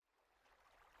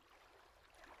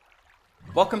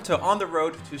Welcome to On the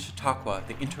Road to Chautauqua,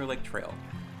 the Interlake Trail,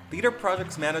 Theater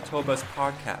Projects Manitoba's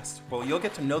podcast, where you'll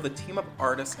get to know the team of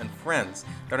artists and friends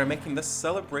that are making this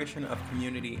celebration of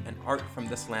community and art from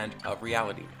this land of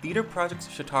reality. Theater Projects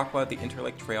Chautauqua, the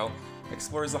Interlake Trail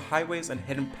explores the highways and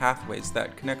hidden pathways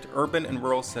that connect urban and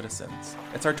rural citizens.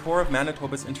 It's our tour of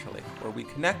Manitoba's Interlake, where we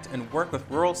connect and work with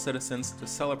rural citizens to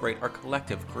celebrate our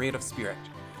collective creative spirit.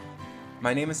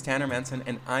 My name is Tanner Manson,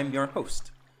 and I'm your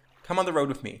host. Come on the road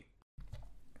with me.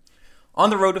 On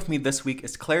the road with me this week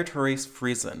is Claire-Therese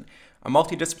Friesen, a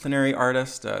multidisciplinary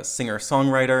artist, a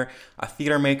singer-songwriter, a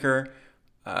theater maker,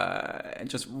 and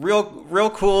just real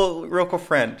cool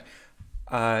friend.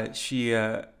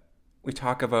 We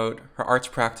talk about her arts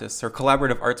practice, her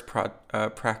collaborative arts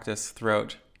practice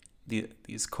throughout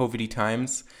these COVID-y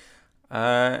times,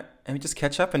 and we just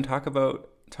catch up and talk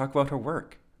about her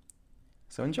work.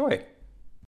 So enjoy.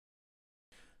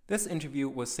 This interview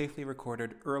was safely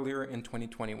recorded earlier in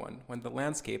 2021, when the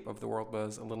landscape of the world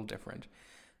was a little different.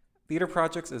 Theater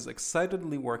Projects is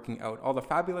excitedly working out all the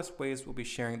fabulous ways we'll be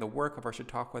sharing the work of our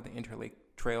Chautauqua the Interlake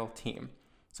Trail team.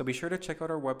 So be sure to check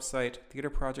out our website,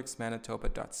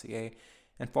 theaterprojectsmanitoba.ca,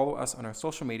 and follow us on our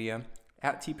social media,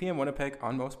 at TPM Winnipeg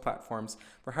on most platforms,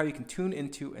 for how you can tune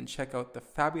into and check out the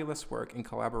fabulous work and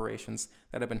collaborations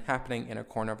that have been happening in a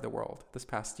corner of the world this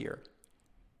past year.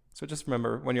 So just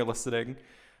remember, when you're listening,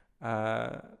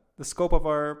 the scope of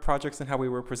our projects and how we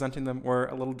were presenting them were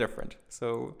a little different.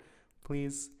 So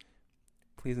please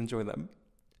enjoy them.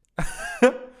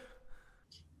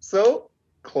 So,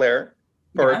 Claire,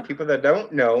 for people that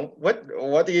don't know, what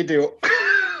do you do?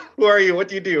 Who are you? What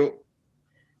do you do?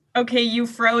 Okay, you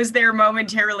froze there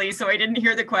momentarily, so I didn't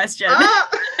hear the question.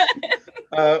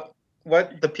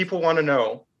 What the people want to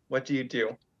know. What do you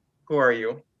do? Who are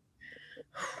you?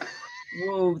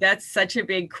 Whoa, that's such a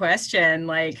big question.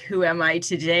 Like, who am I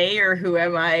today, or who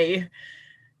am I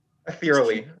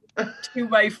ethereally to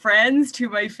my friends, to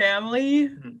my family?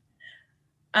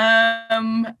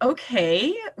 Mm-hmm.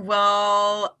 Okay,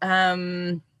 well,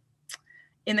 in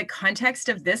the context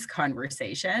of this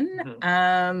conversation,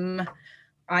 mm-hmm.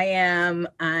 I am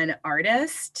an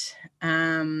artist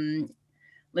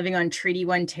living on Treaty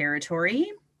 1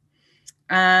 territory.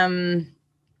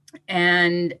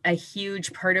 And a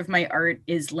huge part of my art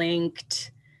is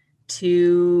linked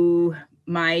to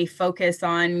my focus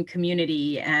on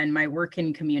community and my work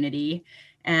in community,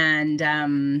 and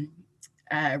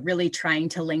really trying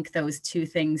to link those two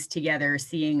things together,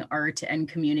 seeing art and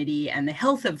community and the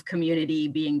health of community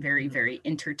being very, very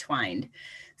intertwined.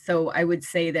 So I would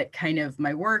say that kind of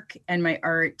my work and my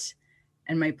art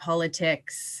and my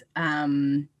politics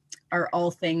are all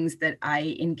things that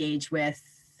I engage with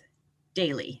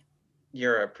daily.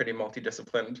 You're a pretty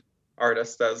multidisciplined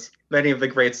artist, as many of the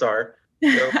greats are.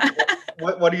 So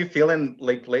what are you feeling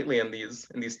like lately in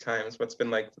these times? What's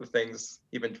been like the things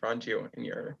you've been drawn to in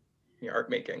your art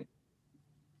making?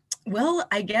 Well,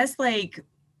 I guess like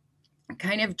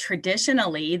kind of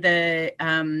traditionally,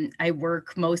 I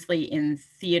work mostly in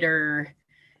theater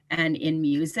and in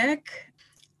music.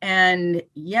 And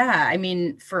yeah, I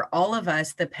mean, for all of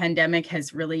us, the pandemic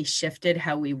has really shifted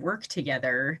how we work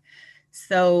together.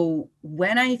 So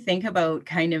when I think about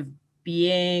kind of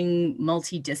being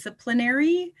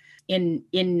multidisciplinary in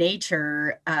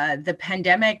nature, the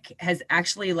pandemic has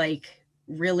actually like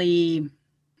really,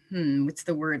 what's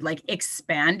the word? Like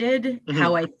expanded mm-hmm.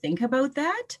 how I think about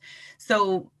that.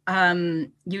 So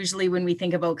usually when we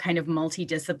think about kind of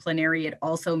multidisciplinary, it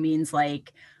also means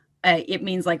like, it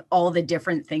means like all the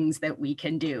different things that we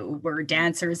can do. We're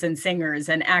dancers and singers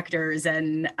and actors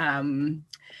and,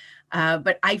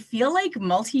 but I feel like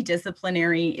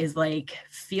multidisciplinary is like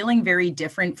feeling very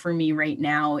different for me right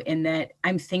now, in that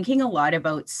I'm thinking a lot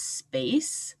about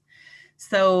space.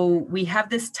 So we have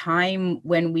this time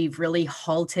when we've really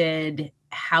halted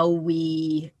how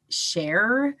we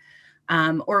share,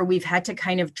 or we've had to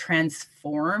kind of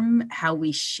transform how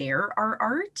we share our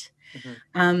art.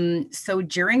 Mm-hmm. So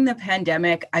during the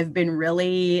pandemic, I've been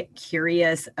really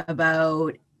curious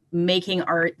about making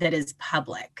art that is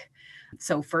public.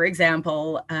 So for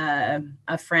example,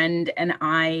 a friend and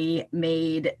I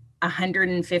made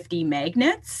 150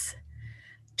 magnets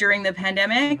during the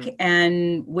pandemic mm-hmm.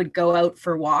 and would go out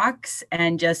for walks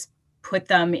and just put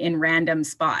them in random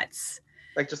spots.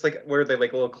 Like just like, were they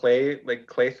like little clay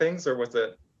things, or was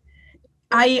it?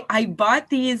 I bought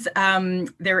these,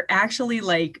 they're actually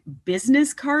like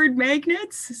business card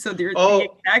magnets. So they're the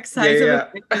exact size of a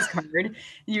business card.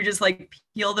 You just like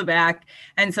peel the back.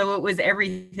 And so it was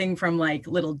everything from like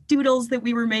little doodles that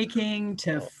we were making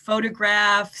to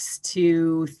photographs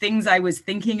to things I was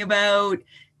thinking about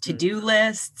to-do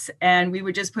lists, and we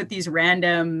would just put these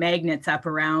random magnets up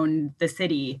around the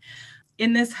city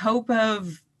in this hope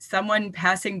of someone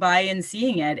passing by and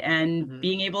seeing it and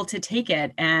being able to take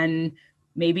it and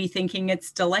maybe thinking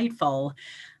it's delightful.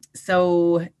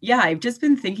 So yeah, I've just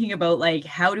been thinking about like,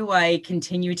 how do I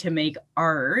continue to make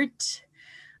art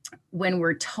when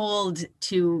we're told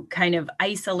to kind of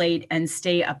isolate and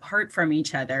stay apart from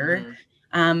each other?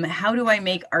 How do I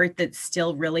make art that's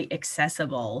still really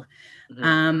accessible?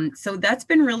 So that's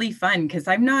been really fun because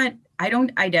I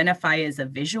don't identify as a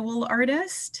visual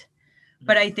artist,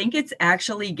 but I think it's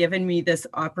actually given me this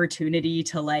opportunity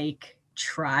to like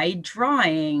try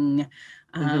drawing,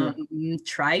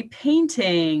 try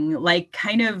painting, like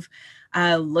kind of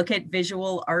look at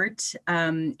visual art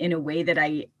in a way that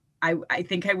I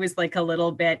think I was like a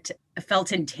little bit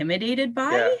felt intimidated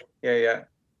by. Yeah.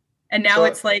 And now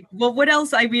it's like, well, what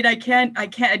else? I mean, I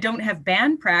don't have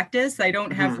band practice. I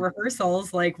don't have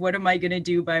rehearsals. Like, what am I going to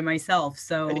do by myself?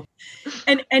 So,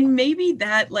 and maybe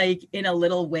that like in a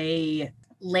little way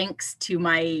links to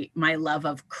my love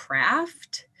of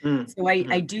craft. So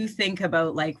I do think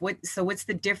about like, what's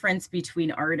the difference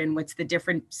between art and what's the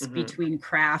difference between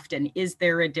craft, and is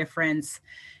there a difference?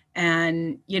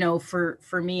 And, you know, for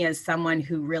me as someone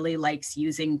who really likes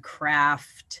using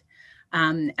craft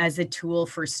as a tool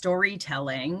for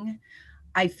storytelling,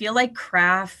 I feel like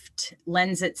craft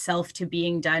lends itself to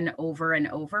being done over and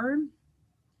over.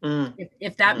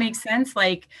 If that makes sense,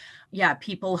 like, yeah,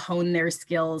 people hone their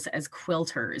skills as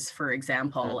quilters, for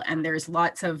example, and there's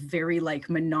lots of very like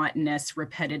monotonous,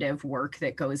 repetitive work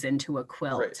that goes into a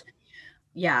quilt. Right.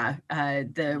 Yeah,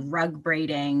 the rug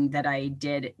braiding that I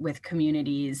did with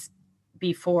communities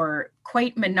before,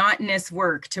 quite monotonous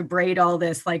work to braid all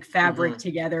this like fabric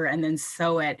together and then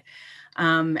sew it,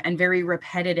 and very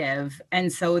repetitive.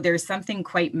 And so there's something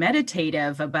quite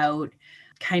meditative about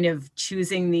kind of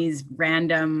choosing these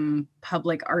random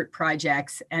public art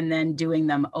projects and then doing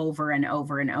them over and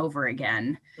over and over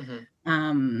again.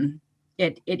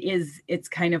 It's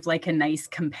kind of like a nice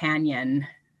companion.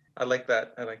 I like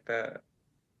that.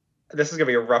 This is gonna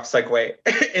be a rough segue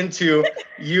into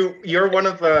you're one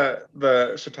of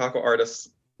the Chautauqua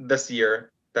artists this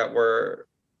year that were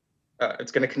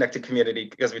it's going to connect to community,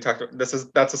 because we talked about that's a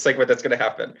segue that's going to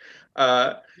happen.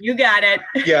 You got it.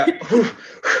 Yeah.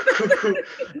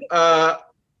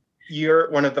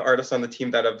 You're one of the artists on the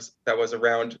team that was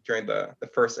around during the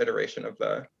first iteration of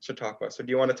the Chautauqua. So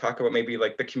do you want to talk about maybe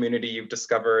like the community you've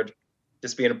discovered,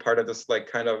 just being a part of this, like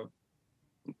kind of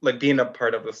like being a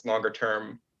part of this longer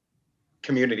term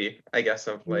community, I guess,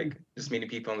 of like just meeting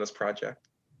people in this project?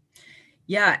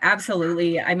 Yeah,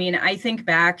 absolutely. I mean, I think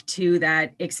back to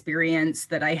that experience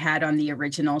that I had on the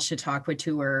original Chautauqua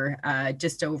tour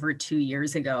just over 2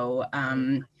 years ago,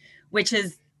 which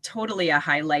is totally a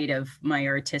highlight of my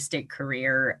artistic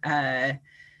career,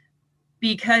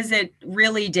 because it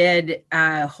really did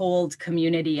hold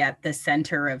community at the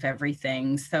center of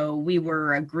everything. So we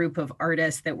were a group of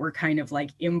artists that were kind of like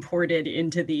imported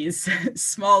into these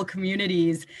small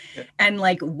communities and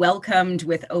like welcomed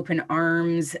with open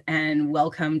arms and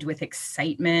welcomed with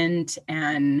excitement,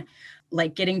 and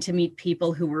like getting to meet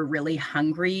people who were really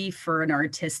hungry for an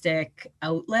artistic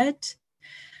outlet.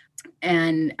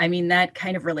 And I mean, that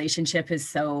kind of relationship is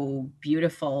so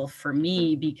beautiful for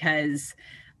me because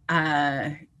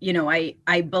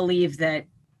I believe that,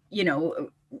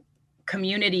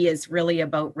 community is really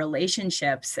about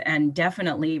relationships, and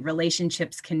definitely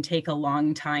relationships can take a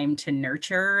long time to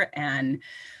nurture, and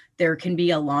there can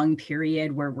be a long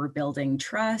period where we're building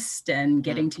trust and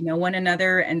getting to know one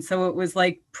another. And so it was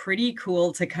like pretty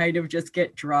cool to kind of just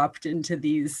get dropped into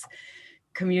these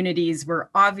communities where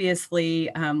obviously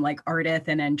like Ardith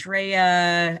and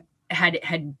Andrea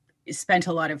had spent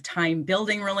a lot of time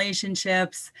building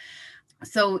relationships.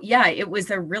 So yeah, it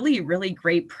was a really, really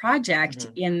great project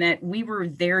in that we were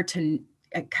there to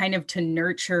kind of to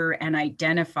nurture and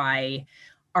identify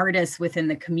artists within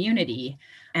the community,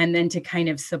 and then to kind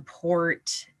of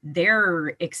support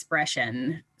their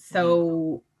expression.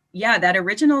 So yeah, that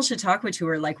original Chautauqua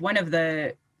tour, like one of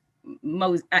the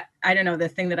most, I don't know, the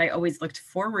thing that I always looked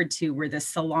forward to were the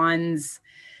salons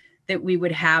that we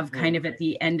would have kind of at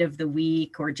the end of the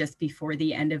week or just before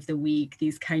the end of the week,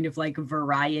 these kind of like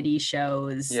variety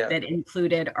shows that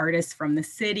included artists from the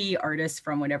city, artists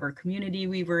from whatever community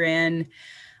we were in.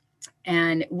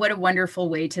 And what a wonderful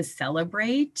way to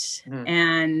celebrate.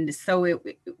 And so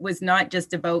it was not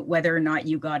just about whether or not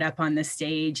you got up on the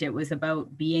stage. It was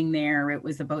about being there. It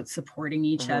was about supporting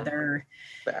each other.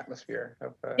 The atmosphere.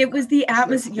 It was the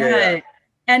atmosphere.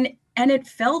 And it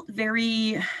felt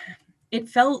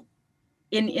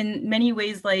in many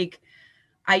ways like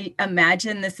I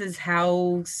imagine this is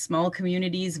how small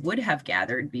communities would have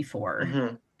gathered before.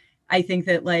 Mm-hmm. I think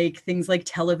that like things like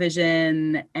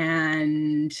television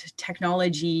and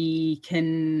technology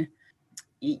can,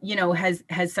 you know, has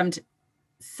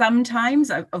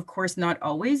sometimes, of course, not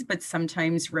always, but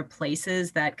sometimes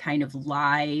replaces that kind of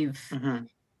live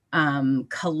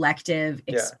collective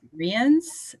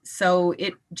experience. So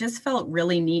it just felt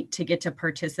really neat to get to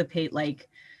participate, like,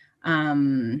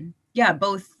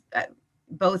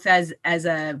 both as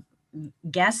a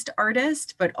guest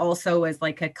artist, but also as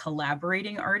like a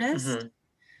collaborating artist.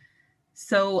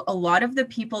 So a lot of the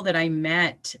people that I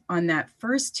met on that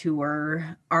first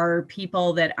tour are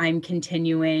people that I'm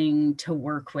continuing to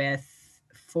work with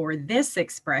for this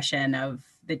expression of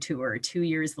the tour 2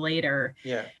 years later.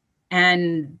 Yeah.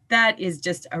 And that is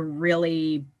just a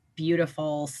really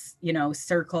beautiful, you know,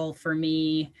 circle for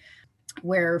me,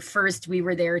 where first we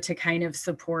were there to kind of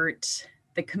support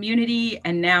the community,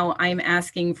 and now I'm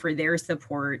asking for their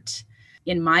support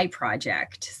in my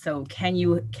project. So can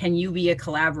you be a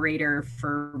collaborator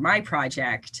for my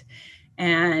project?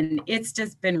 And it's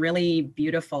just been really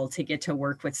beautiful to get to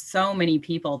work with so many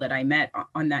people that I met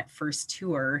on that first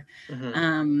tour.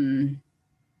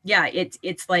 Yeah,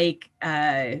 it's like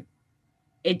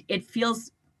it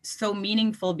feels so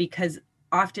meaningful, because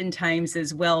oftentimes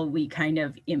as well, we kind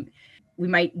of we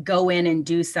might go in and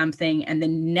do something and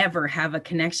then never have a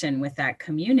connection with that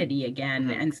community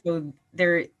again. And so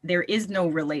there is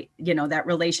no that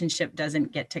relationship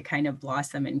doesn't get to kind of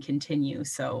blossom and continue.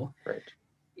 So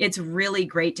it's really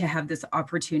great to have this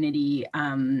opportunity,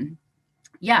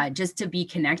 just to be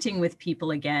connecting with people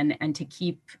again, and to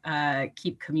keep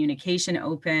communication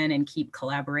open and keep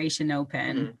collaboration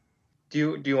open.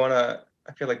 Do you want to,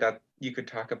 I feel like that you could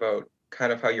talk about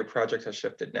kind of how your project has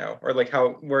shifted now, or like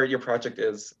where your project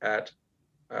is at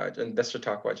in this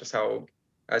Chautauqua, just how,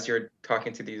 as you're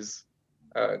talking to these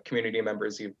community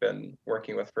members you've been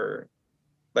working with for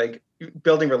like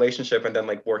building relationship and then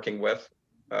like working with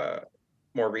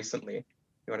more recently.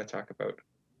 You want to talk about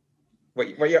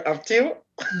what you're up to?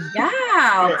 Yeah,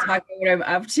 I'll talk about what I'm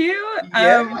up to.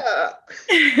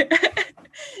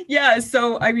 Yeah.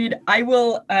 So, I mean, I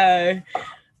will,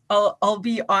 I'll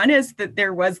be honest that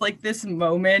there was like this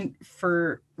moment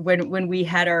for when we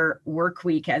had our work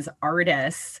week as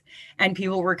artists, and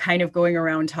people were kind of going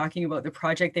around talking about the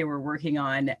project they were working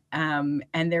on. And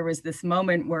there was this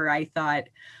moment where I thought,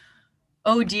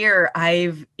 oh dear,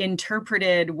 I've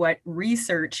interpreted what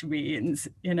research means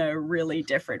in a really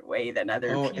different way than other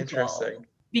people. Oh, interesting.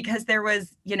 Because there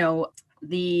was, you know,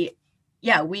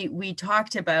 we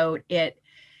talked about it,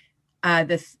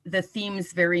 the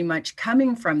themes very much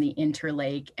coming from the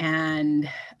Interlake and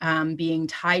being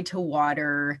tied to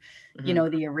water, you know,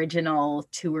 the original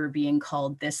tour being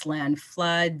called This Land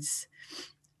Floods.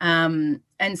 And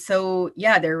so,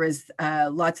 yeah, there was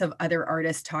lots of other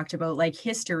artists talked about like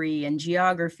history and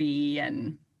geography.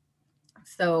 And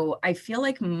so I feel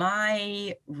like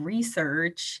my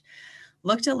research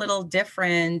looked a little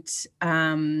different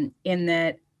in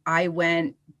that I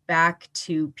went back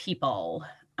to people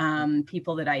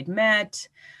that I'd met,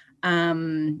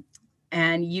 and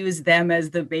used them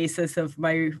as the basis of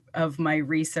my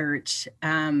research,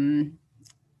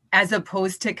 as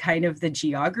opposed to kind of the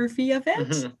geography of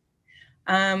it.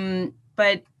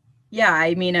 But yeah,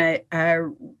 I mean, a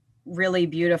really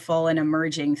beautiful and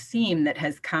emerging theme that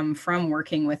has come from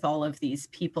working with all of these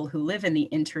people who live in the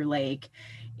Interlake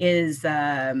is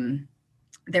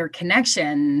their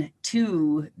connection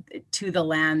to the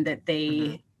land that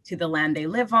they to the land they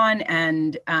live on,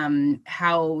 and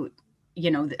how,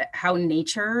 you know, how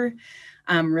nature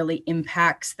really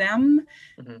impacts them.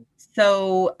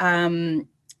 So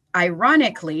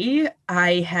ironically,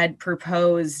 I had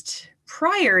proposed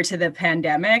prior to the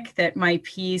pandemic that my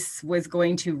piece was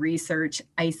going to research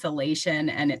isolation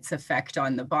and its effect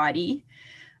on the body,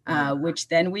 which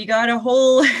then we got a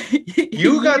whole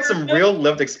you got some real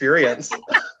lived experience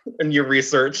in your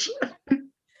research.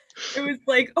 It was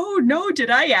like, oh no,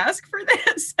 did I ask for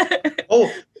this?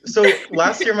 Oh, so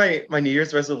last year my New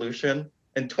Year's resolution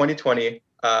in 2020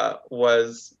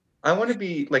 was, I want to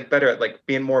be like better at like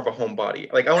being more of a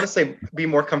homebody. Like I want to say be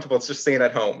more comfortable just staying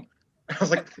at home. I was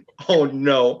like, oh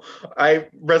no, I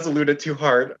resoluted too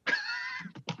hard.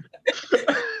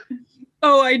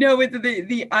 Oh, I know. With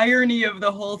the irony of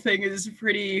the whole thing is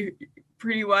pretty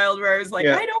wild, where I was like,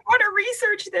 I don't want to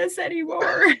research this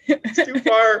anymore. It's too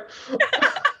far.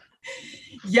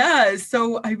 Yeah,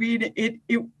 so I mean,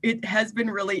 it has been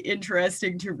really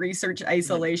interesting to research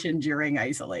isolation during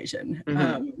isolation.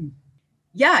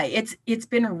 Yeah, it's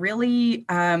been really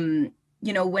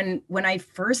when I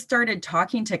first started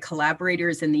talking to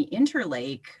collaborators in the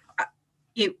Interlake,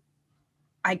 it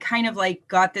I kind of like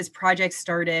got this project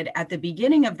started at the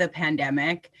beginning of the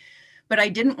pandemic, but I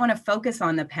didn't want to focus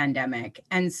on the pandemic.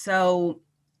 And so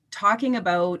talking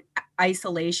about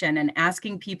isolation and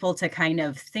asking people to kind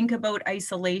of think about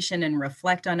isolation and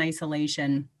reflect on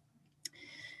isolation.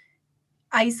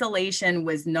 Isolation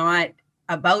was not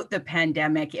about the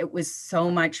pandemic. It was so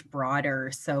much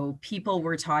broader. So people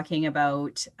were talking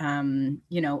about,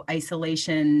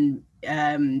 isolation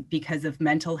because of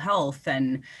mental health,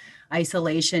 and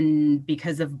isolation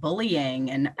because of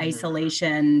bullying, and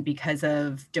isolation because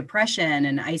of depression,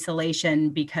 and isolation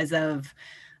because of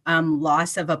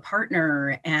loss of a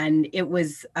partner. And it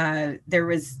was, there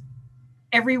was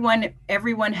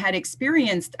everyone had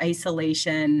experienced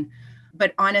isolation,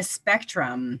 but on a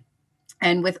spectrum,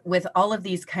 and with all of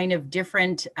these kind of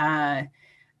different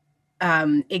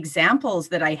examples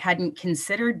that I hadn't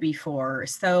considered before.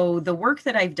 So the work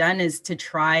that I've done is to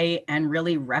try and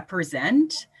really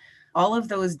represent all of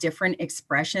those different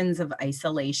expressions of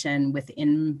isolation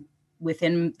within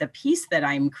the piece that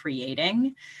I'm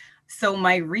creating. So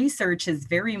my research is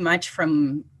very much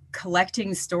from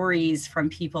collecting stories from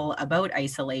people about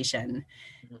isolation.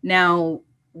 Now,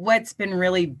 what's been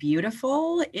really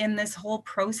beautiful in this whole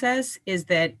process is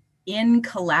that in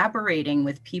collaborating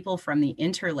with people from the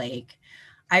Interlake,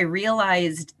 I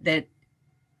realized that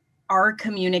our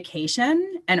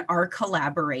communication and our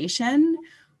collaboration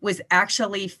was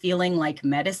actually feeling like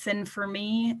medicine for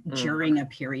me during a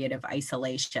period of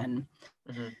isolation.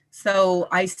 So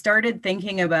I started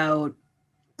thinking about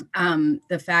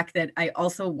the fact that I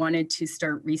also wanted to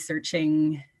start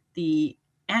researching the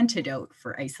antidote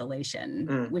for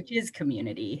isolation, which is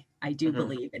community. I do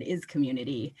believe it is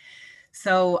community.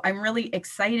 So I'm really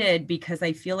excited because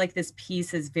I feel like this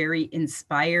piece is very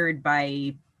inspired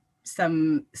by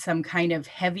some kind of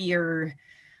heavier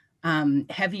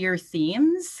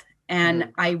themes.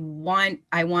 And I want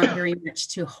very much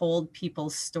to hold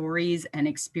people's stories and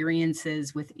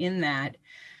experiences within that.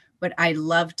 But I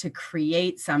love to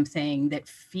create something that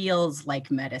feels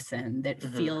like medicine, that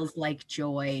feels like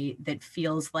joy, that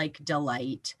feels like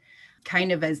delight,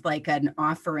 kind of as like an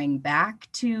offering back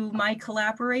to my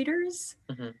collaborators,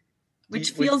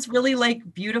 which feels really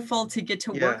like beautiful to get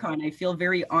to work on. I feel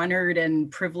very honored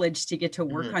and privileged to get to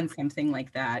work on something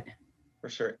like that. For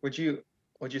sure. Would you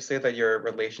say that your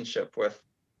relationship with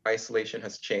isolation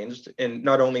has changed, in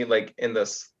not only like in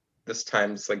this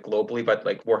times like globally, but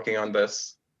like working on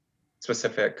this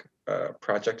specific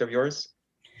project of yours?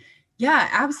 Yeah,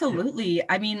 absolutely.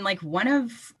 I mean, like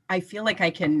I feel like I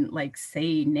can like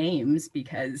say names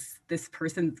because this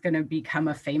person's going to become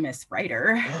a famous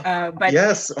writer. But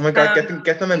yes, oh my God,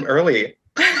 get them in early.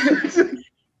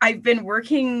 I've been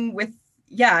working with,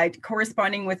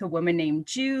 corresponding with a woman named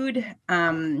Jude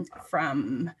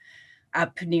from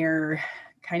up near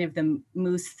kind of the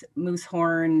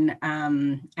Moosehorn,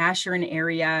 Acheron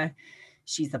area.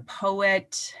 She's a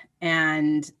poet.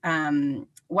 And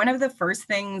one of the first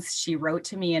things she wrote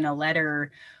to me in a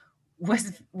letter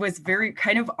was very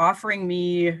kind of offering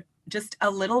me just a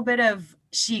little bit of,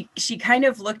 she kind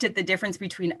of looked at the difference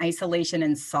between isolation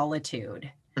and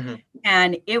solitude.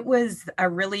 And it was a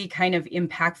really kind of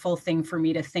impactful thing for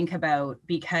me to think about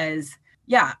because,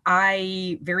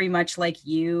 I very much like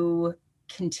you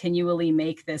continually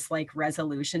make this like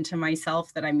resolution to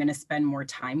myself that I'm going to spend more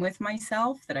time with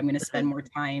myself, that I'm going to spend more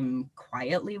time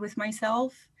quietly with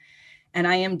myself. And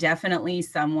I am definitely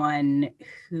someone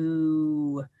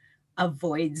who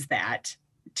avoids that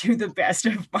to the best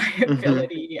of my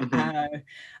ability.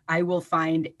 I will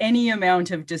find any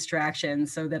amount of distraction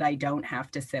so that I don't have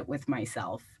to sit with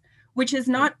myself, which is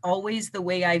not always the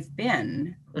way I've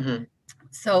been.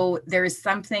 So there's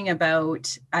something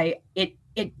about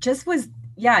it just was,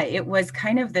 it was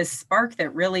kind of this spark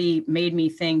that really made me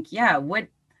think, what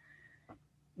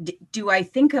do I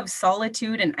think of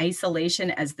solitude and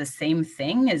isolation as the same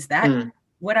thing? Is that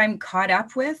what I'm caught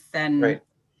up with? And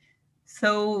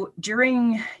so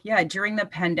during the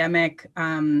pandemic,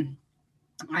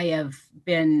 I have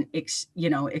been,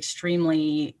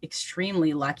 extremely,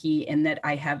 extremely lucky in that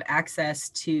I have access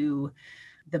to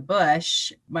the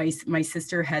bush. My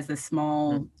sister has a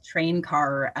small train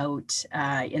car out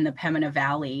in the Pembina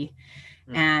Valley.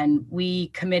 And we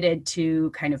committed to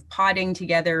kind of podding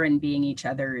together and being each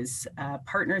other's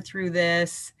partner through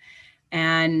this.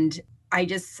 And I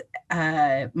just,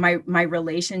 my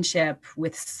relationship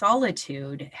with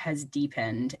solitude has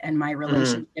deepened, and my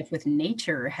relationship with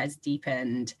nature has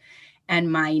deepened,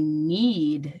 and my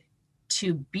need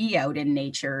to be out in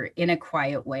nature in a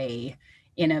quiet way,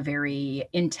 in a very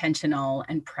intentional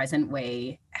and present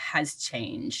way has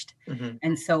changed. Mm-hmm.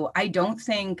 And so I don't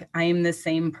think I'm the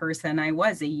same person I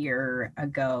was a year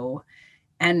ago.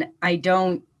 And I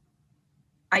don't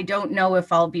know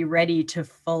if I'll be ready to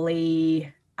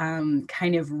fully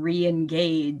kind of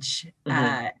re-engage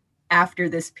after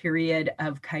this period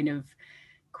of kind of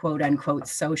quote unquote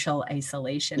social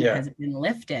isolation has been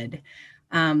lifted.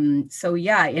 So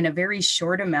yeah, in a very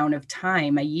short amount of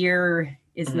time, a year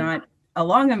is not a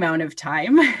long amount of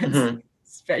time,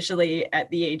 especially at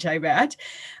the age I'm at.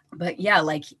 But yeah,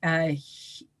 like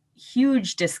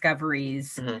huge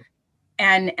discoveries,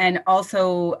 and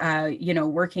also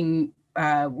working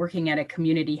at a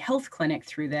community health clinic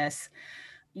through this,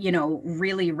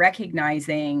 really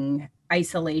recognizing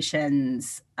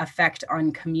isolation's effect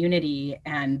on community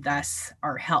and thus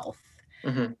our health.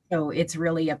 So it's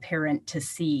really apparent to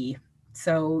see.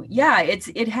 So yeah,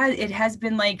 it has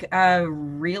been like a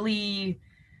really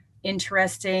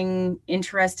interesting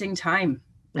time.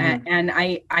 And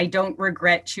I don't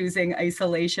regret choosing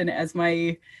isolation as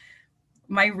my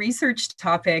research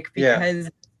topic, because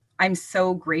I'm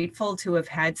so grateful to have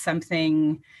had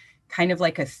something kind of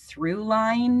like a through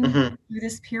line through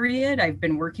this period. I've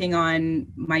been working on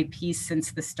my piece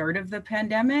since the start of the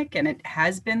pandemic, and it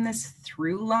has been this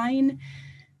through line.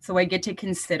 So I get to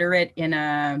consider it in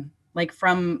a, like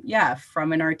from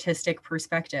an artistic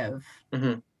perspective.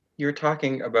 You're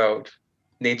talking about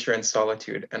nature and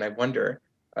solitude, and I wonder,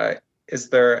 is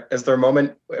there a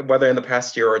moment, whether in the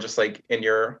past year or just like in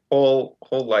your whole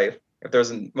life, if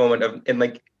there's a moment of in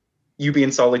like you be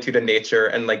in solitude and nature,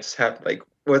 and like just have like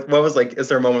what was like, is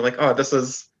there a moment like, oh, this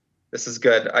is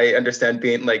good, I understand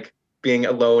being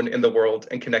alone in the world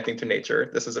and connecting to nature,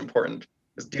 this is important?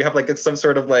 Do you have like some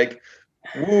sort of like,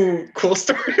 woo, cool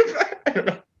story? I don't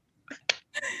know.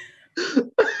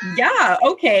 Yeah,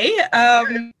 okay.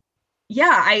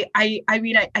 Yeah, I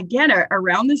mean, again,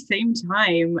 around the same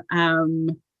time,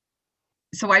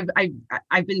 so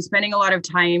I've been spending a lot of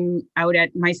time out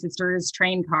at my sister's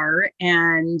train car,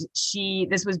 and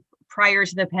this was prior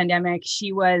to the pandemic.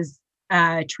 She was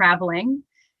traveling,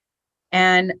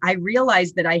 and I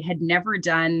realized that I had never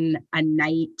done a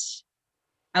night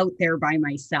out there by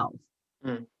myself.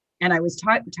 And I was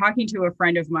talking to a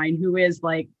friend of mine who is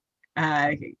like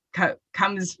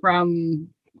comes from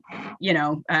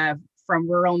from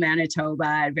rural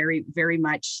Manitoba, very, very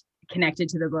much connected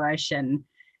to the bush. And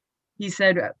he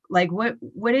said, like, what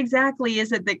exactly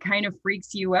is it that kind of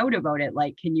freaks you out about it?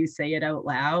 Like, can you say it out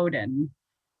loud? And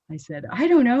I said, I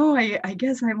don't know. I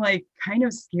guess I'm like kind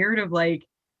of scared of like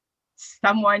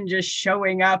someone just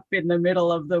showing up in the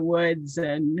middle of the woods.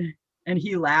 And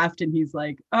he laughed, and he's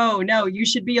like, oh no, you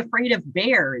should be afraid of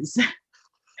bears.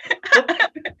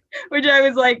 Which I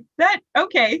was like,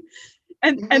 okay.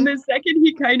 And the second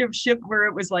he kind of shipped where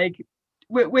it was like,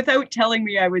 without telling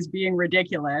me I was being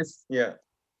ridiculous,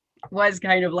 was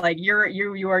kind of like,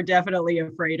 you are definitely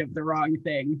afraid of the wrong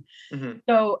thing.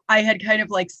 So I had kind of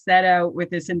like set out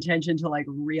with this intention to like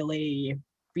really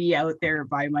be out there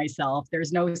by myself.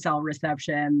 There's no cell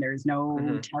reception, there's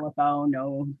no telephone,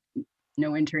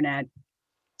 no internet.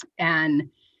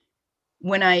 And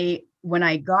when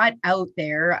I got out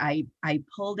there, I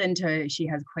pulled into, she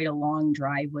has quite a long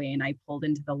driveway, and I pulled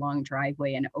into the long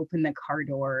driveway and opened the car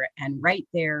door, and right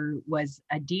there was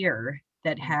a deer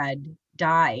that had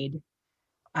died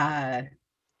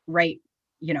right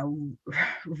on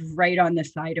the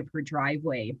side of her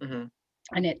driveway.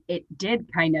 And it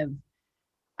did kind of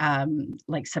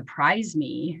like surprise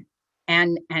me,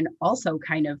 and also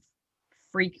kind of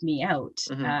freak me out.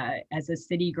 As a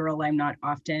city girl, I'm not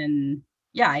often,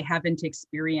 I haven't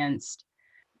experienced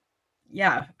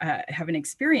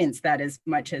that as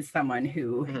much as someone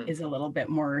who is a little bit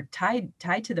more tied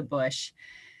to the bush.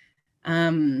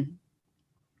 And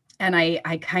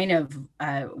I kind of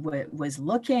was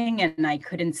looking, and I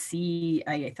couldn't see.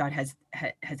 I thought, has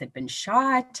it been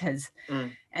shot?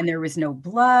 And there was no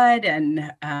blood.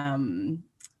 And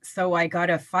so I got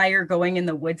a fire going in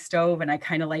the wood stove, and I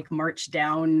kind of like marched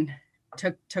down,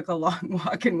 took a long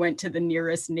walk, and went to the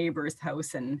nearest neighbor's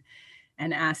house and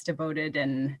asked about it.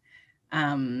 And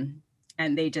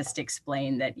they just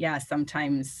explained that,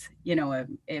 sometimes,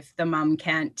 if the mom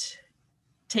can't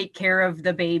take care of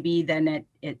the baby, then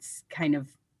it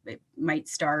might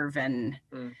starve and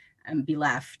be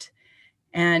left.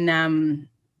 And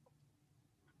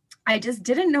I just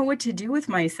didn't know what to do with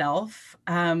myself.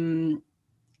 And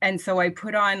so I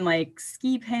put on like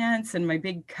ski pants and my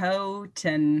big coat,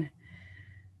 and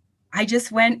I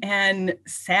just went and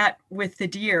sat with the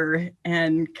deer,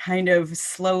 and kind of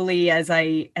slowly, as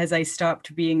I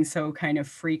stopped being so kind of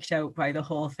freaked out by the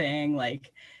whole thing,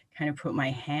 like kind of put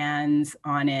my hands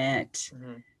on it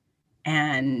Mm-hmm.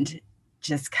 and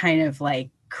just kind of like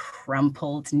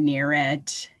crumpled near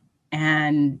it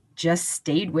and just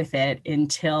stayed with it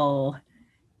until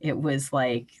it was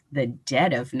like the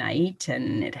dead of night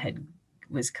and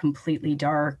was completely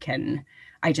dark, and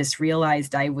I just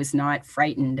realized I was not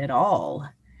frightened at all.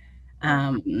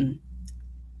 And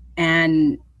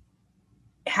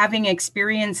having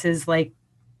experiences like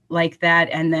that,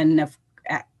 and then of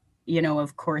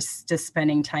course just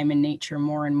spending time in nature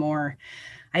more and more,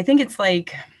 I think it's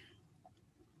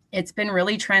been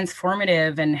really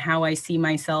transformative in how I see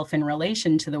myself in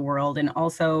relation to the world, and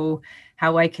also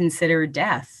how I consider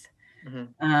death.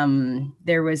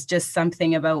 There was just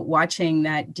something about watching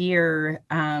that deer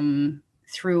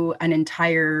through an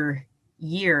entire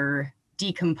year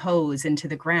decompose into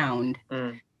the ground,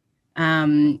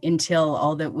 until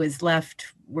all that was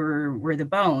left were the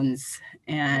bones.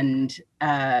 And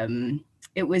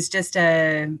it was just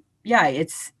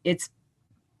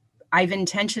I've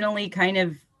intentionally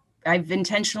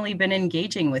been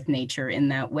engaging with nature in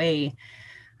that way,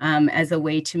 as a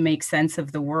way to make sense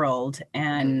of the world.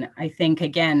 And I think,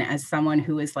 again, as someone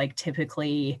who is like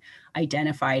typically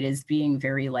identified as being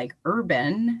very like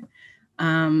urban,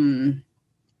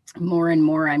 more and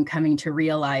more I'm coming to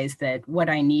realize that what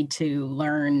I need to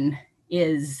learn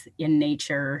is in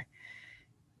nature.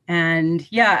 And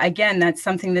yeah, again, that's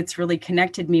something that's really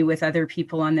connected me with other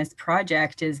people on this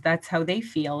project, is that's how they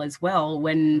feel as well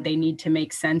when they need to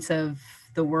make sense of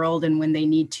the world, and when they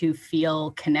need to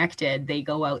feel connected, they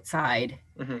go outside.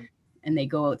 And they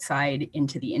go outside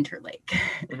into the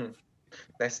Interlake.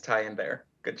 Nice tie in there.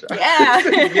 Good job. Yeah.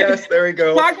 Yes, there we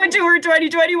go. Aqua Tour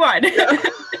 2021. Yeah.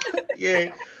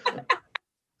 Yay.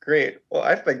 Great. Well,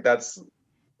 I think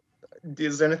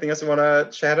is there anything else you want to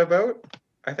chat about?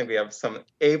 I think we have some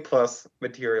A+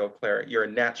 material, Claire. You're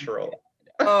a natural.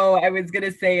 Oh, I was going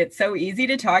to say, it's so easy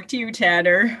to talk to you,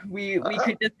 Tanner. We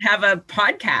could just have a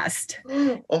podcast.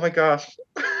 Oh my gosh.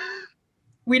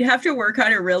 We'd have to work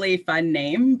on a really fun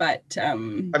name, but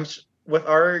with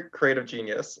our creative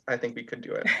genius, I think we could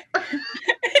do it.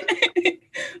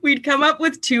 We'd come up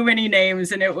with too many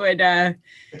names, and it would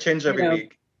change every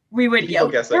week. We would, people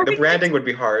guess it. The branding would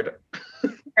be hard.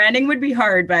 Branding would be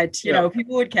hard, but you know,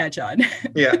 people would catch on.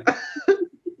 Yeah.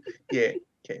 Yeah.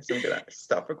 Okay, so I'm gonna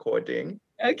stop recording.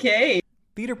 Okay.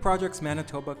 Theatre Projects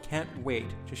Manitoba can't wait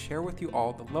to share with you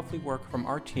all the lovely work from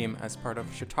our team as part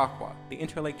of Chautauqua, the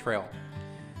Interlake Trail.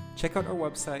 Check out our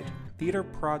website,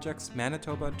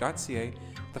 theatreprojectsmanitoba.ca,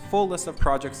 the full list of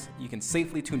projects you can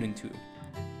safely tune into.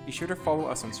 Be sure to follow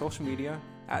us on social media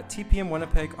at TPM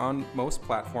Winnipeg on most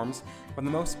platforms for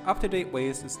the most up-to-date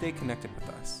ways to stay connected with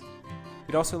us.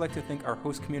 We'd also like to thank our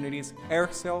host communities,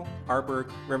 Eriksdale, Arborg,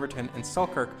 Riverton, and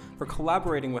Selkirk, for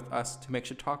collaborating with us to make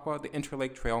Chautauqua, the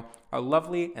Interlake Trail, a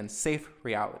lovely and safe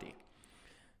reality.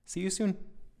 See you soon,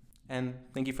 and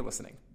thank you for listening.